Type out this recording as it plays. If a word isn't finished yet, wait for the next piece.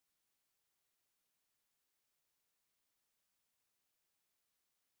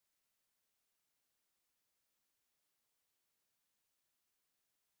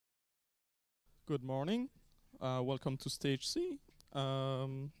Good morning. Welcome to Stage C.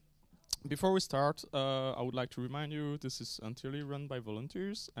 Before we start, I would like to remind you this is entirely run by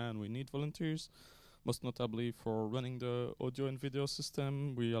volunteers, and we need volunteers, most notably for running the audio and video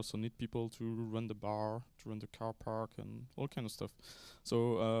system. We also need people to run the bar, to run the car park, and all kind of stuff.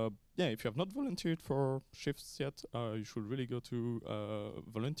 So yeah, if you have not volunteered for shifts yet, you should really go to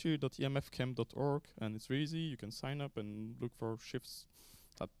volunteer.emfchem.org, and it's really easy. You can sign up and look for shifts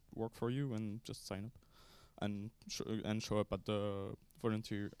that work for you, and just sign up and show up at the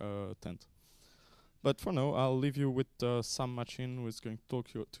volunteer tent. But for now, I'll leave you with Sam Machin, who is going to talk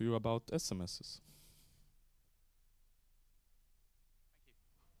to you about SMSs.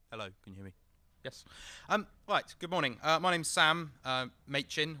 Hello, can you hear me? Yes. Right, good morning. My name's Sam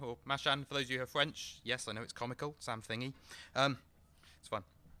Machin, or Machin, for those of you who are French. Yes, I know it's comical, Sam Thingy. It's fun.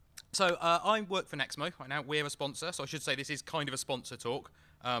 So I work for Nexmo right now. We're a sponsor, so I should say this is kind of a sponsor talk.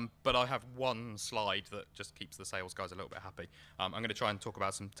 But I have one slide that just keeps the sales guys a little bit happy. I'm going to try and talk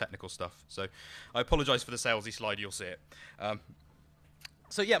about some technical stuff. So I apologise for the salesy slide, you'll see it.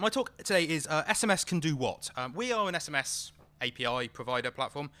 So yeah, my talk today is SMS can do what? We are an SMS API provider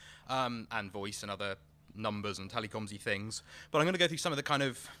platform, and voice and other numbers and telecoms-y things. But I'm going to go through some of the kind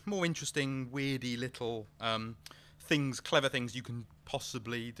of more interesting, weirdy little things, clever things you can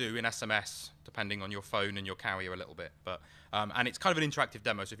possibly do in SMS, depending on your phone and your carrier a little bit. But and it's kind of an interactive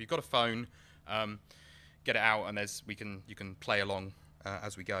demo. So if you've got a phone, get it out, and you can play along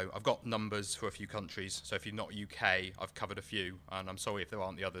as we go. I've got numbers for a few countries. So if you're not UK, I've covered a few, and I'm sorry if there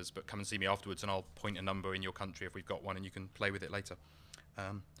aren't the others. But come and see me afterwards, and I'll point a number in your country if we've got one, and you can play with it later.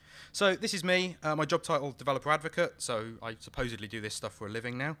 So this is me. My job title, developer advocate. So I supposedly do this stuff for a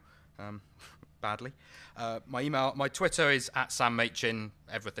living now. Badly. My Twitter is @SamMachin.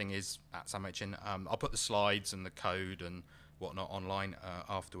 Everything is @SamMachin. I'll put the slides and the code and whatnot online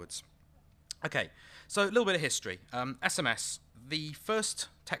afterwards. Okay, so a little bit of history. SMS. The first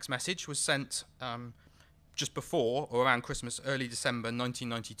text message was sent just before or around Christmas, early December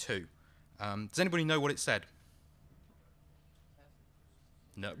 1992. Does anybody know what it said?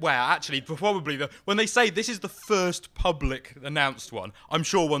 No. Well, actually, probably when they say this is the first public announced one, I'm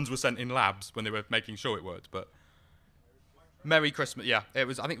sure ones were sent in labs when they were making sure it worked. But Merry Christmas, yeah, it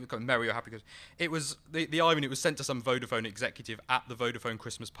was. I think we called it Merry or Happy Christmas. It was the irony. It was sent to some Vodafone executive at the Vodafone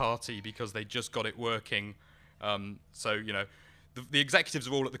Christmas party because they just got it working. So you know, the executives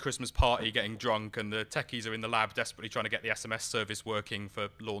are all at the Christmas party getting drunk, and the techies are in the lab desperately trying to get the SMS service working for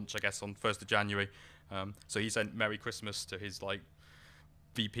launch, I guess, on 1st of January. So he sent Merry Christmas to his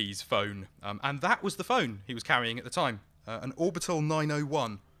VP's phone, and that was the phone he was carrying at the time, an Orbital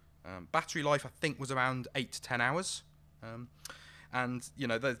 901. Battery life, I think, was around 8 to 10 hours, and you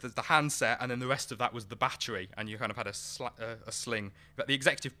know, there's the handset, and then the rest of that was the battery, and you kind of had a sling. But the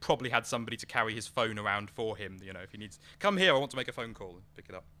executive probably had somebody to carry his phone around for him. You know, if he needs, come here, I want to make a phone call, and pick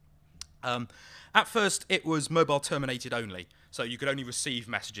it up. At first, it was mobile terminated only, so you could only receive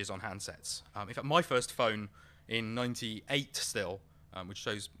messages on handsets. In fact, my first phone in '98 still. Which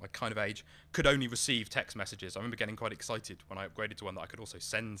shows my kind of age, could only receive text messages. I remember getting quite excited when I upgraded to one that I could also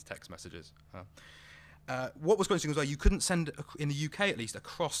send text messages. What was quite interesting as well, you couldn't send, in the UK at least,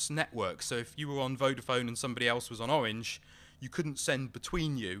 across networks. So if you were on Vodafone and somebody else was on Orange, you couldn't send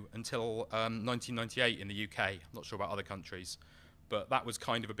between you until 1998 in the UK. I'm not sure about other countries, but that was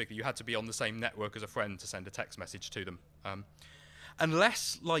kind of a big thing. You had to be on the same network as a friend to send a text message to them.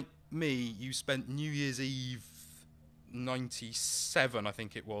 Unless, like me, you spent New Year's Eve 97, I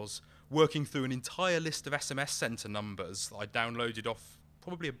think it was, working through an entire list of SMS centre numbers that I downloaded off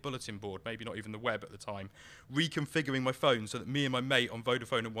probably a bulletin board, maybe not even the web at the time, reconfiguring my phone so that me and my mate on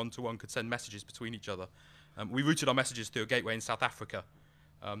Vodafone and one-to-one could send messages between each other. We routed our messages through a gateway in South Africa,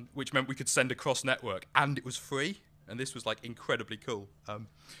 which meant we could send across network, and it was free, and this was incredibly cool.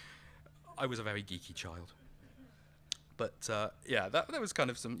 I was a very geeky child. But yeah, that was kind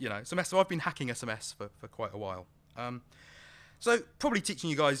of some SMS. So I've been hacking SMS for quite a while. So probably teaching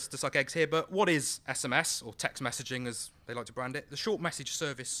you guys to suck eggs here, but what is SMS, or text messaging as they like to brand it? The short message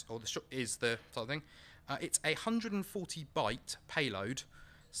service, or is the sort of thing. It's a 140 byte payload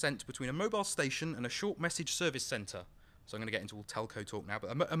sent between a mobile station and a short message service center. So I'm going to get into all telco talk now,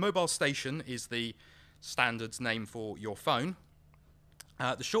 but a mobile station is the standards name for your phone.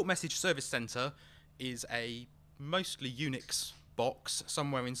 The short message service center is a mostly Unix box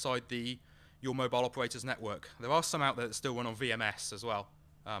somewhere inside your mobile operator's network. There are some out there that still run on VMS as well,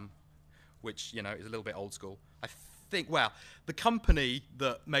 which is a little bit old school. I think, well, the company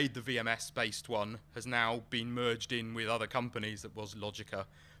that made the VMS-based one has now been merged in with other companies. That was Logica,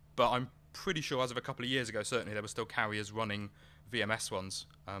 but I'm pretty sure as of a couple of years ago, certainly there were still carriers running VMS ones.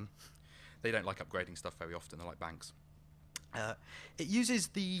 They don't like upgrading stuff very often. They're like banks. It uses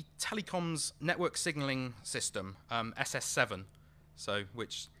the telecoms network signaling system, SS7. So,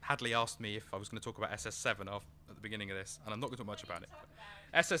 which Hadley asked me if I was going to talk about SS7 at the beginning of this, and I'm not going to talk much about it.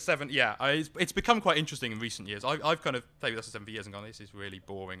 SS7, yeah, it's become quite interesting in recent years. I've kind of played with SS7 for years and gone, this is really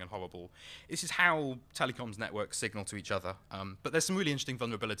boring and horrible. This is how telecoms networks signal to each other. But there's some really interesting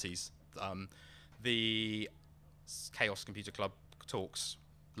vulnerabilities. The Chaos Computer Club talks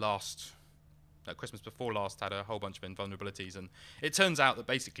Christmas before last had a whole bunch of vulnerabilities, and it turns out that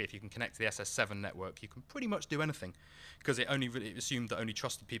basically if you can connect to the SS7 network, you can pretty much do anything, because it assumed that only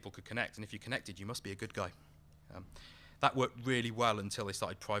trusted people could connect, and if you connected, you must be a good guy. That worked really well until they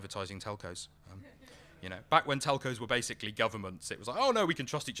started privatizing telcos. Back when telcos were basically governments, it was like, oh no, we can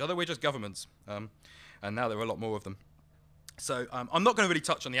trust each other, we're just governments. And now there are a lot more of them. So I'm not going to really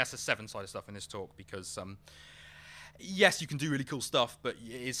touch on the SS7 side of stuff in this talk, because yes, you can do really cool stuff, but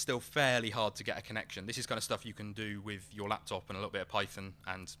it is still fairly hard to get a connection. This is kind of stuff you can do with your laptop and a little bit of Python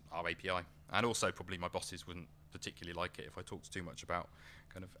and our API. And also probably my bosses wouldn't particularly like it if I talked too much about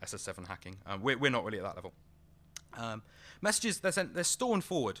kind of SS7 hacking. We're not really at that level. Messages, they're stored and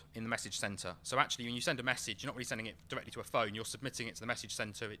forward in the message center. So actually, when you send a message, you're not really sending it directly to a phone. You're submitting it to the message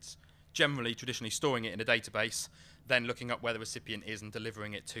center. It's traditionally storing it in a database, then looking up where the recipient is and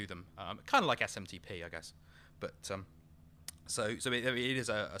delivering it to them. Kind of like SMTP, I guess. But so it is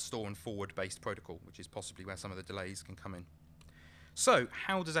a store and forward based protocol, which is possibly where some of the delays can come in. So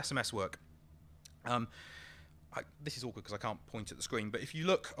how does SMS work? This is awkward because I can't point at the screen, but if you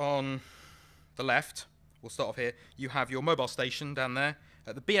look on the left, we'll start off here. You have your mobile station down there.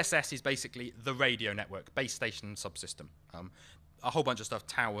 The BSS is basically the radio network, base station subsystem. A whole bunch of stuff,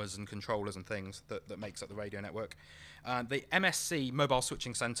 towers and controllers and things that makes up the radio network. The MSC Mobile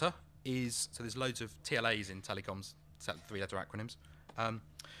Switching Center so there's loads of TLAs in telecoms, 3-letter acronyms.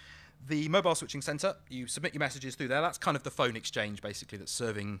 The Mobile Switching Center, you submit your messages through there. That's kind of the phone exchange, basically, that's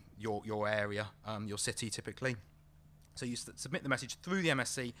serving your area, your city, typically. So you submit the message through the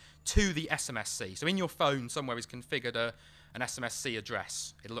MSC to the SMSC. So in your phone, somewhere is configured an SMSC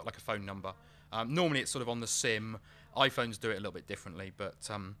address. It'll look like a phone number. Normally, it's sort of on the SIM. iPhones do it a little bit differently, but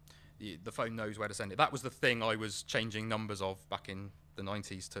the phone knows where to send it. That was the thing I was changing numbers of back in the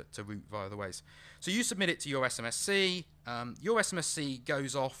 90s to route via the ways. So you submit it to your SMSC. Your SMSC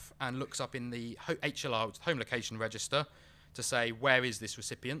goes off and looks up in the HLR, which is Home Location Register, to say, where is this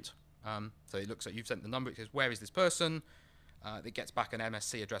recipient? So it looks like you've sent the number. It says, where is this person? It gets back an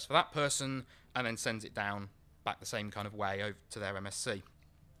MSC address for that person, and then sends it down back the same kind of way over to their MSC.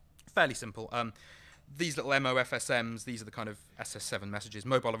 Fairly simple. These little MOFSMs, these are the kind of SS7 messages.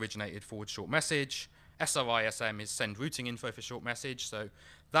 Mobile originated forward short message. SRISM is send routing info for short message. So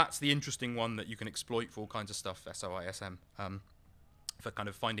that's the interesting one that you can exploit for all kinds of stuff, SRISM, for kind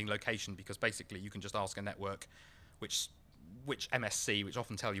of finding location, because basically you can just ask a network which MSC, which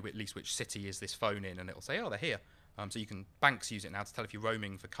often tell you at least which city is this phone in, and it'll say, oh, they're here. So banks use it now to tell if you're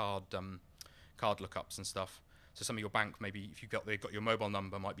roaming for card lookups and stuff. So some of your bank, maybe if they've got your mobile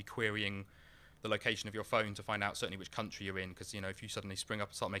number, might be querying the location of your phone to find out certainly which country you're in, because if you suddenly spring up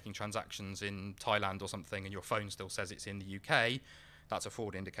and start making transactions in Thailand or something and your phone still says it's in the UK, that's a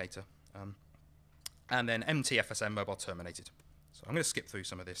fraud indicator. And then MTFSM, mobile terminated. So I'm going to skip through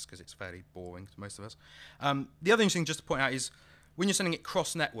some of this because it's fairly boring to most of us. The other interesting just to point out is when you're sending it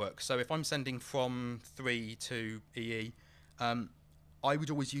cross-network, so if I'm sending from 3 to EE, I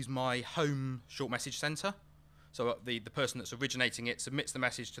would always use my home short message center. So the person that's originating it submits the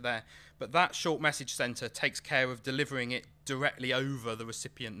message to there, but that short message center takes care of delivering it directly over the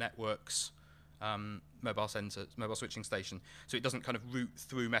recipient network's mobile switching station. So it doesn't kind of route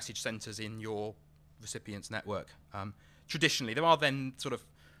through message centers in your recipient's network. Traditionally, there are then sort of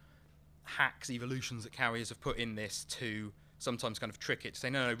hacks, evolutions that carriers have put in this to sometimes kind of trick it, to say,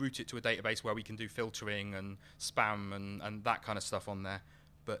 no, route it to a database where we can do filtering and spam and that kind of stuff on there.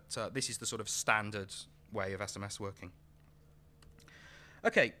 But this is the sort of standard way of SMS working.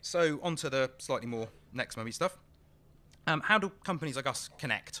 Okay, so on to the slightly more Nexmo stuff. How do companies like us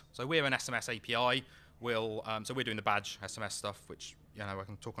connect? So we're an SMS API. So we're doing the badge SMS stuff, which I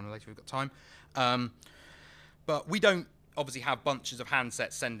can talk on later if we've got time. But we don't obviously have bunches of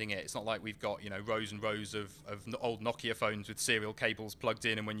handsets sending it. It's not like we've got rows and rows of old Nokia phones with serial cables plugged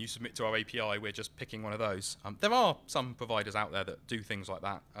in, and when you submit to our API, we're just picking one of those. There are some providers out there that do things like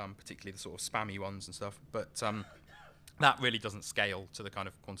that, particularly the sort of spammy ones and stuff, but that really doesn't scale to the kind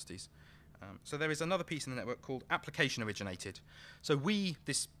of quantities. So there is another piece in the network called application originated. So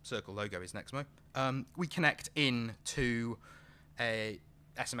this circle logo is Nexmo, we connect in to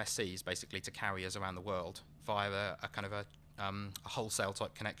SMSCs, basically, to carriers around the world via a kind of a a wholesale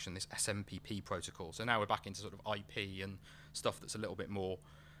type connection, this SMPP protocol. So now we're back into sort of IP and stuff that's a little bit more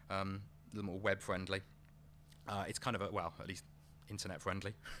web friendly. It's kind of at least internet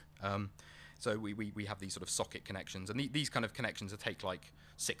friendly. So we have these sort of socket connections, and these kind of connections take like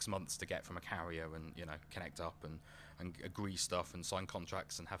 6 months to get from a carrier, and connect up and agree stuff and sign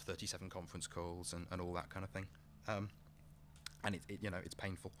contracts and have 37 conference calls and all that kind of thing. And it's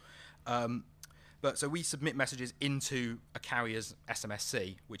painful. But so we submit messages into a carrier's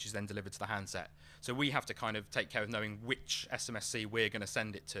SMSC, which is then delivered to the handset. So we have to kind of take care of knowing which SMSC we're going to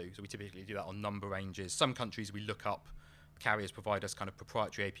send it to. So we typically do that on number ranges. Some countries we look up, carriers provide us kind of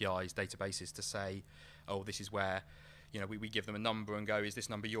proprietary APIs, databases to say, oh, this is where, we give them a number and go, is this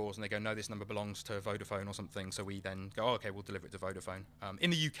number yours? And they go, no, this number belongs to Vodafone or something. So we then go, oh, okay, we'll deliver it to Vodafone. In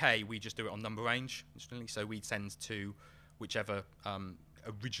the UK, we just do it on number range, interestingly. So we'd send to whichever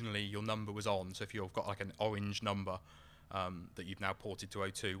originally your number was on. So if you've got like an Orange number that you've now ported to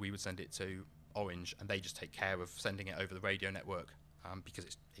O2, we would send it to Orange, and they just take care of sending it over the radio network because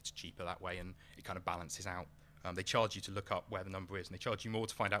it's cheaper that way, and it kind of balances out. They charge you to look up where the number is, and they charge you more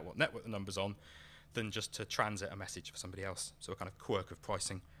to find out what network the number's on than just to transit a message for somebody else. So a kind of quirk of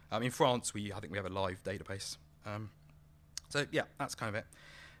pricing. In France, I think we have a live database. So yeah, that's kind of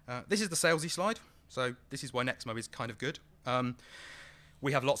it. This is the salesy slide. So this is why Nexmo is kind of good.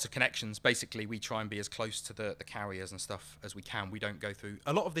 We have lots of connections. Basically, we try and be as close to the carriers and stuff as we can. We don't go through...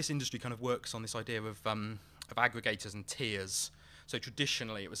 A lot of this industry kind of works on this idea of aggregators and tiers. So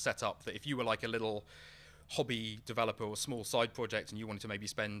traditionally, it was set up that if you were like a little hobby developer or small side project and you wanted to maybe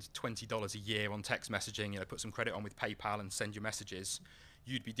spend $20 a year on text messaging, put some credit on with PayPal and send your messages,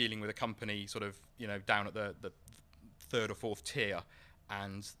 you'd be dealing with a company sort of, down at the third or fourth tier,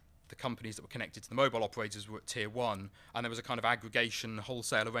 and the companies that were connected to the mobile operators were at tier 1, and there was a kind of aggregation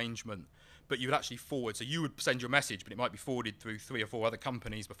wholesale arrangement. But you would actually forward, so you would send your message, but it might be forwarded through 3 or 4 other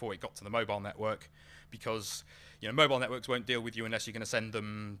companies before it got to the mobile network, because mobile networks won't deal with you unless you're going to send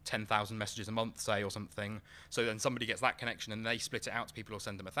them 10,000 messages a month, say, or something. So then somebody gets that connection, and they split it out to people who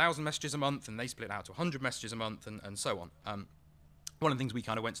send them 1,000 messages a month, and they split it out to 100 messages a month, and so on. One of the things we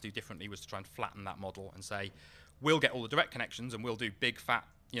kind of went to do differently was to try and flatten that model and say, we'll get all the direct connections, and we'll do big, fat,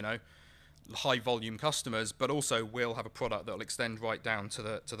 high volume customers, but also we'll have a product that will extend right down to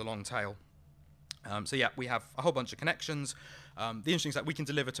the long tail. So yeah, we have a whole bunch of connections. The interesting is that we can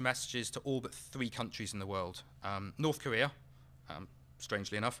deliver to messages to all but 3 countries in the world. North Korea,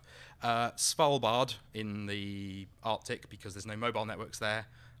 strangely enough, Svalbard in the Arctic because there's no mobile networks there,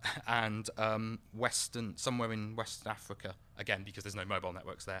 and somewhere in West Africa, again, because there's no mobile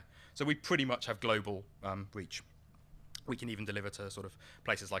networks there. So we pretty much have global reach. We can even deliver to sort of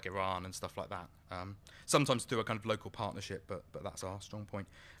places like Iran and stuff like that. Sometimes through a kind of local partnership, but that's our strong point.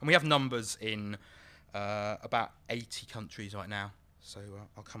 And we have numbers in about 80 countries right now, so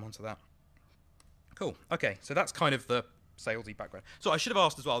I'll come on to that. Cool. Okay, so that's kind of the salesy background. So I should have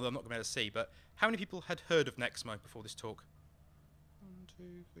asked as well, though I'm not going to be able to see, but how many people had heard of Nexmo before this talk? 1,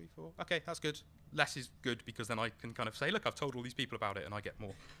 2, 3, 4. Okay, that's good. Less is good because then I can kind of say, look, I've told all these people about it, and I get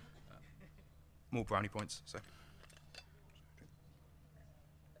more brownie points. So.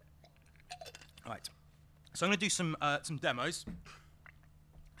 Right, so I'm going to do some demos.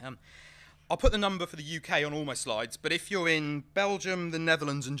 I'll put the number for the UK on all my slides, but if you're in Belgium, the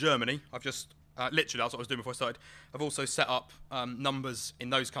Netherlands, and Germany, I've just, literally that's what I was doing before I started, I've also set up numbers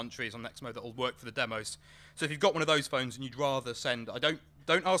in those countries on Nexmo that will work for the demos. So if you've got one of those phones and you'd rather send,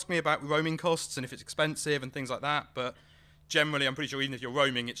 don't ask me about roaming costs and if it's expensive and things like that, but generally I'm pretty sure even if you're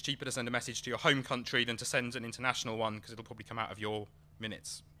roaming, it's cheaper to send a message to your home country than to send an international one because it'll probably come out of your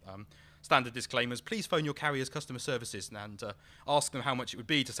minutes. Standard disclaimers, please phone your carrier's customer services and ask them how much it would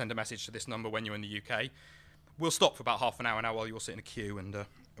be to send a message to this number when you're in the UK. We'll stop for about half an hour now while you're sitting in a queue and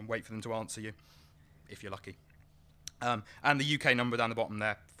wait for them to answer you, if you're lucky. And the UK number down the bottom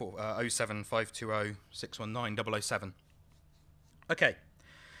there, 07520 619 007. Okay,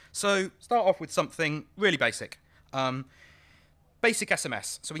 so start off with something really basic. Basic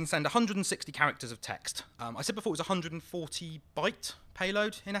SMS, so we can send 160 characters of text. I said before it was 140 byte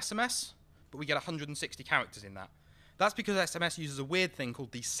payload in SMS, but we get 160 characters in that. That's because SMS uses a weird thing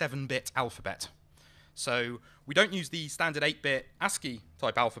called the 7-bit alphabet. So we don't use the standard 8-bit ASCII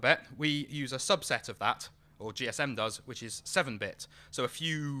type alphabet, we use a subset of that, or GSM does, which is 7-bit. So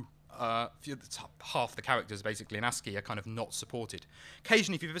half the characters basically in ASCII are kind of not supported.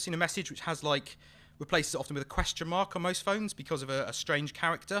 Occasionally, if you've ever seen a message which has like replaces it often with a question mark on most phones because of a strange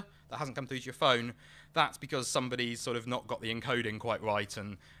character that hasn't come through to your phone, that's because somebody's sort of not got the encoding quite right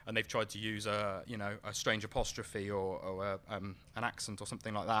and they've tried to use a strange apostrophe or an accent or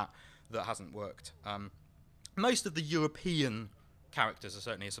something like that hasn't worked. most of the European characters are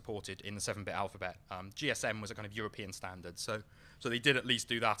certainly supported in the 7-bit alphabet. GSM was a kind of European standard, so they did at least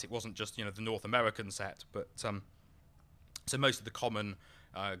do that. It wasn't just the North American set, but so most of the common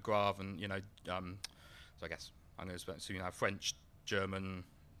Grav and so I guess I'm going to assume French, German,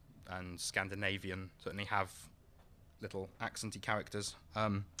 and Scandinavian certainly have little accenty characters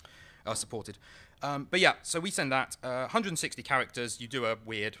are supported. But yeah, so we send that 160 characters. You do a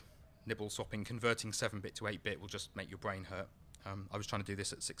weird nibble swapping, converting 7-bit to 8-bit will just make your brain hurt. I was trying to do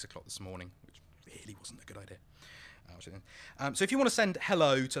this at 6 o'clock this morning, which really wasn't a good idea. So if you want to send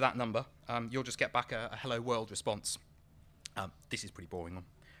hello to that number, you'll just get back a hello world response. This is pretty boring one,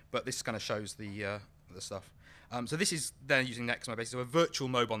 but this kind of shows the stuff. So this is they're using Nexmo basically, so a virtual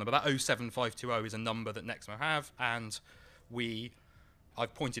mobile number. That 07520 is a number that Nexmo have, and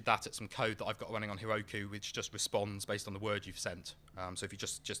I've pointed that at some code that I've got running on Heroku, which just responds based on the word you've sent. So if you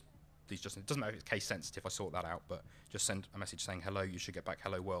it doesn't matter if it's case sensitive, I sort that out, but just send a message saying hello, you should get back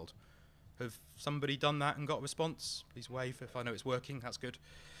hello world. Have somebody done that and got a response? Please wave if I know it's working, that's good.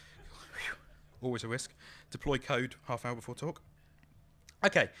 Always a risk. Deploy code half hour before talk.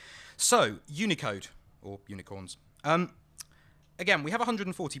 Okay, so Unicode, or unicorns. Again, we have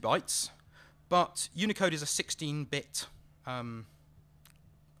 140 bytes, but Unicode is a 16-bit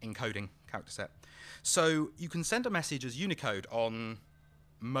encoding character set. So you can send a message as Unicode on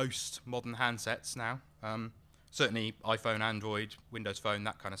most modern handsets now. Certainly iPhone, Android, Windows Phone,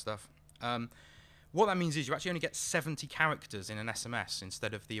 that kind of stuff. What that means is you actually only get 70 characters in an SMS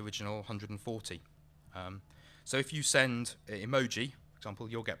instead of the original 140. So if you send emoji, for example,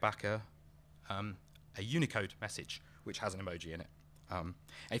 you'll get back a Unicode message which has an emoji in it.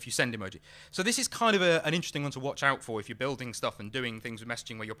 If you send emoji. So this is kind of an interesting one to watch out for if you're building stuff and doing things with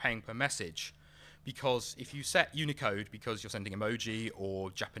messaging where you're paying per message. Because if you set Unicode because you're sending emoji or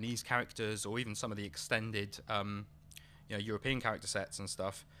Japanese characters or even some of the extended European character sets and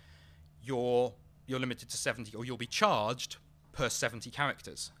stuff, you're limited to 70, or you'll be charged per 70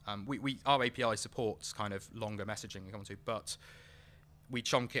 characters. Our API supports kind of longer messaging, but we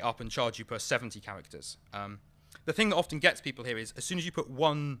chunk it up and charge you per 70 characters. The thing that often gets people here is as soon as you put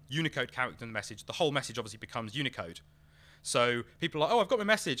one Unicode character in the message, the whole message obviously becomes Unicode. So people are like, oh, I've got my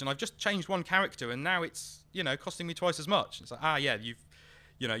message and I've just changed one character and now it's costing me twice as much. And it's like, yeah,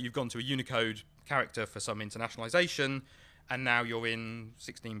 you've gone to a Unicode character for some internationalization, and now you're in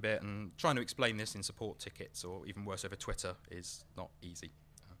 16-bit, and trying to explain this in support tickets or even worse over Twitter is not easy.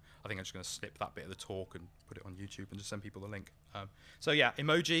 I think I'm just going to snip that bit of the talk and put it on YouTube and just send people the link. So yeah,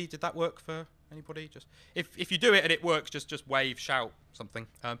 emoji, did that work for anybody? Just if you do it and it works, just wave, shout, something.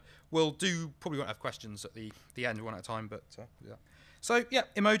 Probably won't have questions at the end one at a time, but yeah. So yeah,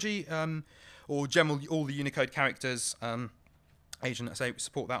 emoji or generally all the Unicode characters, Agent SA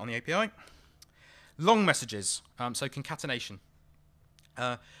support that on the API. Long messages, so concatenation.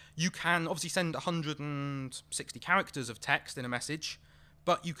 You can obviously send 160 characters of text in a message,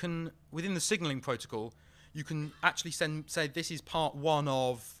 but you can, within the signaling protocol, you can actually say this is part one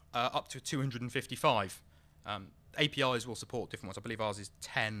of up to 255. APIs will support different ones. I believe ours is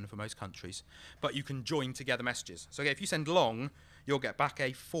 10 for most countries. But you can join together messages. So if you send long, you'll get back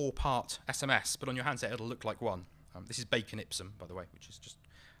a 4-part SMS, but on your handset it'll look like one. This is Bacon Ipsum, by the way, which is just,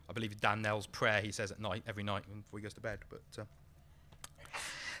 I believe, Dan Nell's prayer he says at night, every night before he goes to bed. But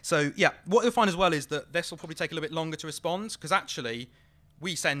so yeah, what you'll find as well is that this will probably take a little bit longer to respond, because actually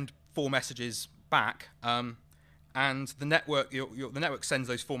we send 4 messages back, and the network the network sends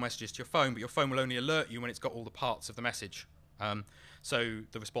those 4 messages to your phone, but your phone will only alert you when it's got all the parts of the message. So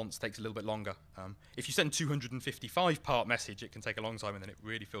the response takes a little bit longer. If you send 255-part message, it can take a long time, and then it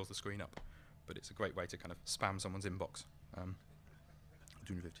really fills the screen up. But it's a great way to kind of spam someone's inbox.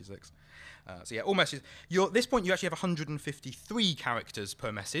 256. So yeah, all messages. At this point, you actually have 153 characters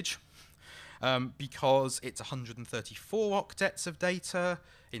per message. Because it's 134 octets of data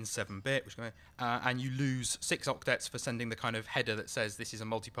in 7-bit, and you lose 6 octets for sending the kind of header that says this is a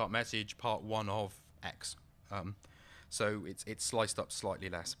multi-part message, part 1 of X. So it's sliced up slightly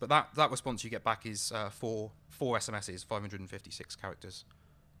less. But that response you get back is 4 SMSs, 556 characters.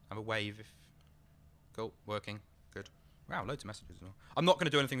 Have a wave if... Cool, working, good. Wow, loads of messages as well. I'm not going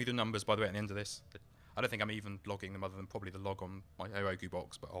to do anything with the numbers, by the way, at the end of this. I don't think I'm even logging them other than probably the log on my Heroku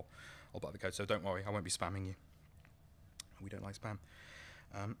box, but I'll buy the code, so don't worry, I won't be spamming you. We don't like spam.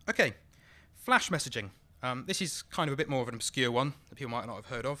 Okay, flash messaging. This is kind of a bit more of an obscure one that people might not have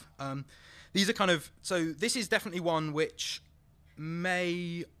heard of. These are kind of, so this is definitely one which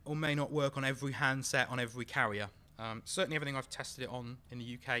may or may not work on every handset, on every carrier. Certainly everything I've tested it on in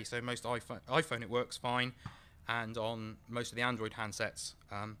the UK, so most iPhone it works fine, and on most of the Android handsets.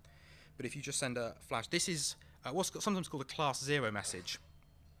 But but if you just send a flash, this is what's sometimes called a class 0 message.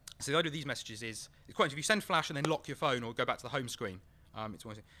 So the idea of these messages is, it's quite, if you send flash and then lock your phone or go back to the home screen,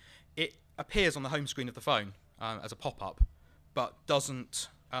 it appears on the home screen of the phone as a pop-up, but doesn't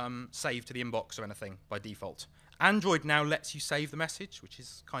save to the inbox or anything by default. Android now lets you save the message, which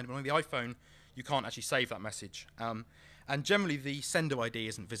is kind of annoying. The iPhone, you can't actually save that message. And generally, the sender ID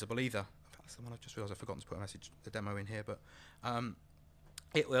isn't visible either. That's the one I've just realised I've forgotten to put a demo in here, but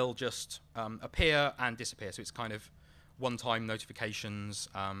it will just appear and disappear. So it's kind of one-time notifications,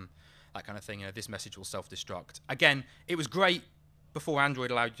 that kind of thing. This message will self-destruct. Again, it was great before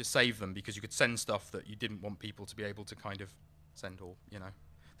Android allowed you to save them, because you could send stuff that you didn't want people to be able to kind of send, or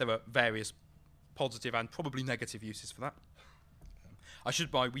there were various positive and probably negative uses for that.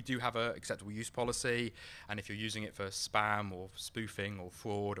 We do have an acceptable use policy, and if you're using it for spam or spoofing or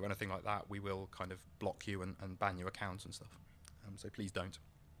fraud or anything like that, we will kind of block you and ban your account and stuff. So please don't.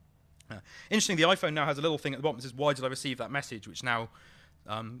 Interestingly, the iPhone now has a little thing at the bottom that says, "Why did I receive that message?" which now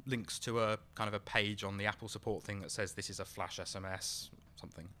links to a kind of a page on the Apple support thing that says this is a flash SMS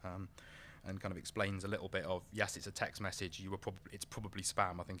something, and kind of explains a little bit of, yes, it's a text message. It's probably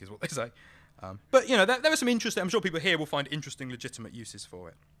spam, I think, is what they say. But there are some interesting. I'm sure people here will find interesting, legitimate uses for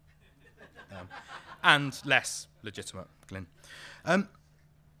it, and less legitimate. Glyn.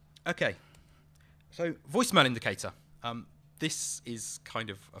 Okay. So voicemail indicator. This is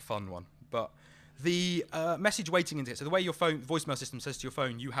kind of a fun one, but the message waiting indicator. So the way your voicemail system says to your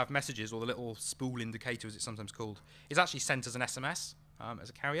phone, you have messages, or the little spool indicator, as it's sometimes called, is actually sent as an SMS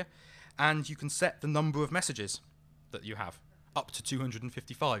as a carrier, and you can set the number of messages that you have up to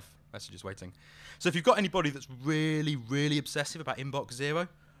 255 messages waiting. So if you've got anybody that's really, really obsessive about inbox 0,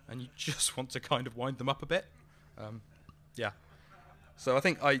 and you just want to kind of wind them up a bit, yeah. So I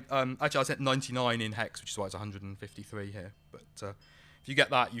think I set 99 in hex, which is why it's 153 here. But if you get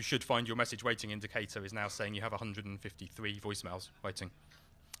that, you should find your message waiting indicator is now saying you have 153 voicemails waiting.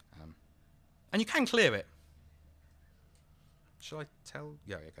 And you can clear it. Shall I tell?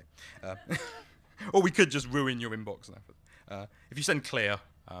 Yeah, okay. Or we could just ruin your inbox now. If you send clear,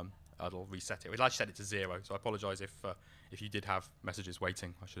 it'll reset it. We'd actually set it to 0, so I apologise if you did have messages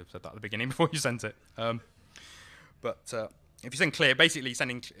waiting. I should have said that at the beginning before you sent it. If you send clear, basically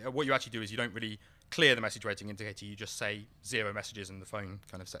what you actually do is you don't really clear the message waiting indicator, you just say 0 messages and the phone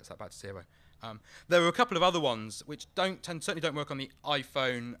kind of sets that back to 0. There are a couple of other ones which certainly don't work on the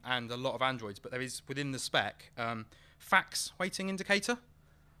iPhone and a lot of Androids, but there is within the spec fax waiting indicator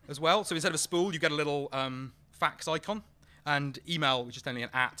as well. So instead of a spool, you get a little fax icon, and email, which is only an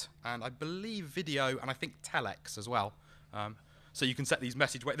 @ and I believe video, and I think telex as well. So you can set these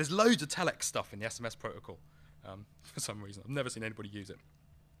message wait. There's loads of telex stuff in the SMS protocol. For some reason, I've never seen anybody use it.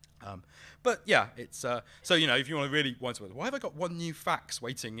 But yeah, it's so if you want to really wind something, why have I got one new fax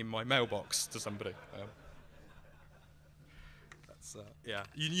waiting in my mailbox to somebody? Yeah,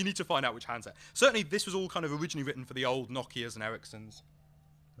 you need to find out which handset. Certainly, this was all kind of originally written for the old Nokias and Ericssons.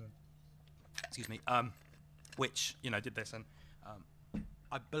 Excuse me. Which did this, and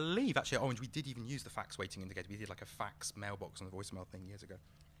I believe actually at Orange we did even use the fax waiting indicator. We did like a fax mailbox on the voicemail thing years ago.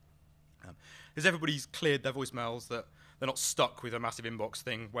 Because everybody's cleared their voicemails, that they're not stuck with a massive inbox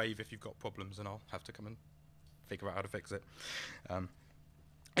thing. Wave if you've got problems, and I'll have to come and figure out how to fix it. And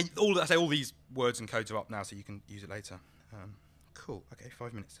all these words and codes are up now, so you can use it later. Cool. Okay,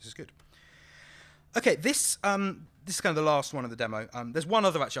 5 minutes. This is good. Okay, this is kind of the last one of the demo. There's one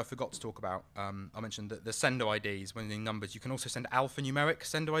other actually I forgot to talk about. I mentioned that the sender IDs, when in numbers, you can also send alphanumeric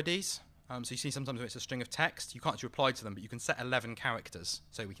sender IDs. So you see sometimes when it's a string of text, you can't actually reply to them, but you can set 11 characters.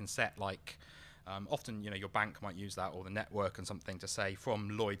 So we can set often your bank might use that, or the network and something, to say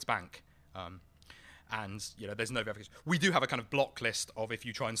from Lloyd's Bank. And there's no verification. We do have a kind of block list of, if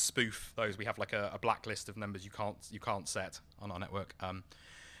you try and spoof those, we have like a blacklist of numbers you can't set on our network.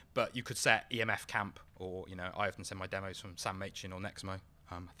 But you could set EMF camp, or I often send my demos from Sam Machin or Nexmo.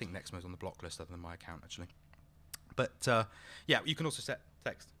 I think Nexmo's on the block list other than my account actually. But yeah, you can also set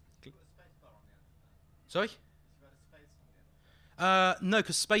text. Sorry? No,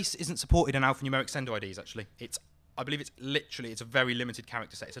 because space isn't supported in alphanumeric sender IDs. Actually, I believe it's a very limited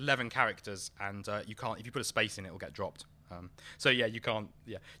character set. It's 11 characters, and you can't, if you put a space in it, it'll get dropped. So yeah, you can't.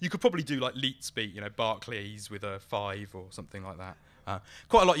 Yeah, you could probably do like Leet speak, Barclays with a 5 or something like that.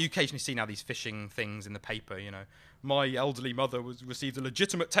 Quite a lot. You occasionally see now these phishing things in the paper. My elderly mother received a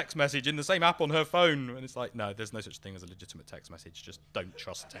legitimate text message in the same app on her phone, and it's like, no, there's no such thing as a legitimate text message. Just don't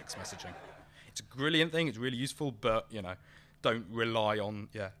trust text messaging. It's a brilliant thing. It's really useful, but don't rely on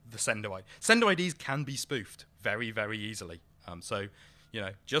the sender ID. Sender IDs can be spoofed very, very easily. So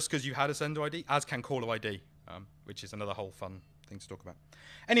just because you had a sender ID, as can caller ID, which is another whole fun thing to talk about.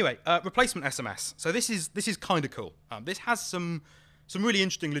 Anyway, replacement SMS. So this is kind of cool. This has some really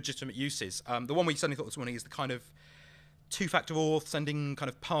interesting legitimate uses. The one we suddenly thought this morning is the kind of two-factor auth, sending kind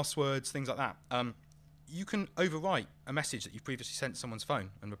of passwords, things like that. You can overwrite a message that you've previously sent to someone's phone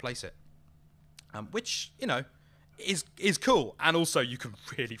and replace it, which, you know, is cool. And also you can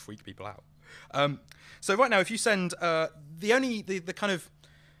really freak people out. So right now, if you send, the kind of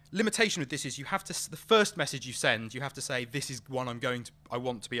limitation with this is you have to, the first message you send, you have to say, this is one I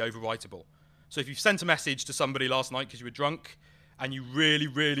want to be overwritable. So if you've sent a message to somebody last night because you were drunk and you really,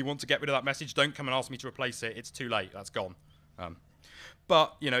 really want to get rid of that message, don't come and ask me to replace it. It's too late. That's gone.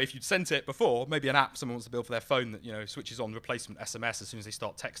 But, you know, if you'd sent it before, maybe an app someone wants to build for their phone that, you know, switches on replacement SMS as soon as they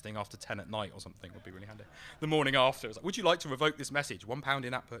start texting after 10 at night or something would be really handy. The morning after, it's like, would you like to revoke this message? £1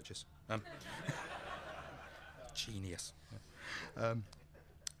 in-app purchase. Genius. Yeah.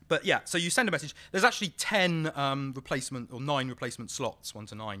 But yeah, so you send a message. There's actually 10 replacement or 9 replacement slots, 1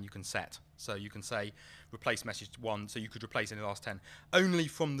 to 9, you can set. So you can say replace message 1, so you could replace any of the last 10. Only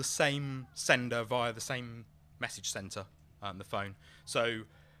from the same sender via the same message center, the phone. So,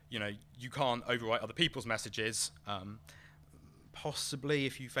 you know, you can't overwrite other people's messages, possibly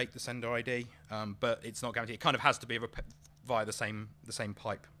if you fake the sender ID, but it's not guaranteed. It kind of has to be via the same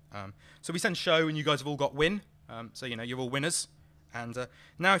pipe. So we send show, and you guys have all got win. So, you know, you're all winners. And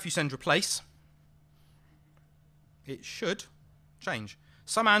now if you send replace, it should change.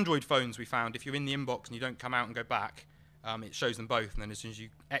 Some Android phones we found, if you're in the inbox and you don't come out and go back, it shows them both. And then as soon as you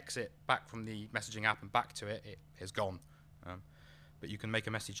exit back from the messaging app and back to it, it is gone. But you can make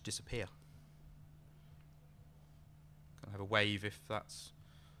a message disappear. Can have a wave if that's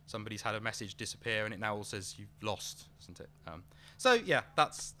somebody's had a message disappear and it now all says you've lost, isn't it? So yeah,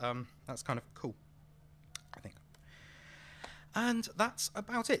 that's kind of cool, I think. And that's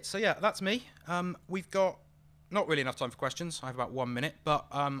about it. So yeah, that's me. We've got not really enough time for questions. I have about 1 minute, but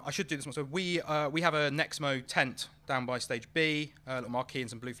I should do this one. So we have a Nexmo tent down by stage B, a little marquee and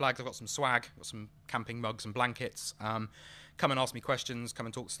some blue flags. I've got some swag, got some camping mugs and blankets. Come and ask me questions, come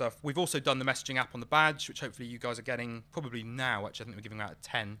and talk stuff. We've also done the messaging app on the badge, which hopefully you guys are getting probably now. Actually, I think we're giving out at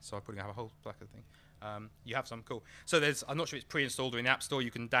 10, so I'm probably going to have a whole stack of thing. You have some, cool. So I'm not sure if it's pre-installed or in the App Store.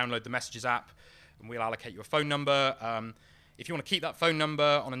 You can download the Messages app, and we'll allocate you a phone number. If you want to keep that phone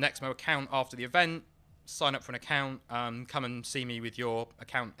number on a Nexmo account after the event, sign up for an account, come and see me with your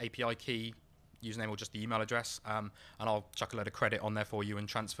account API key, username or just the email address, and I'll chuck a load of credit on there for you and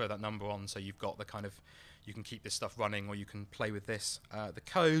transfer that number on so you've got the kind of, you can keep this stuff running or you can play with this. The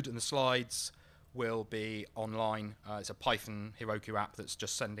code and the slides will be online. It's a Python Heroku app that's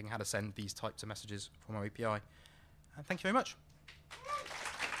just how to send these types of messages from our API. And thank you very much.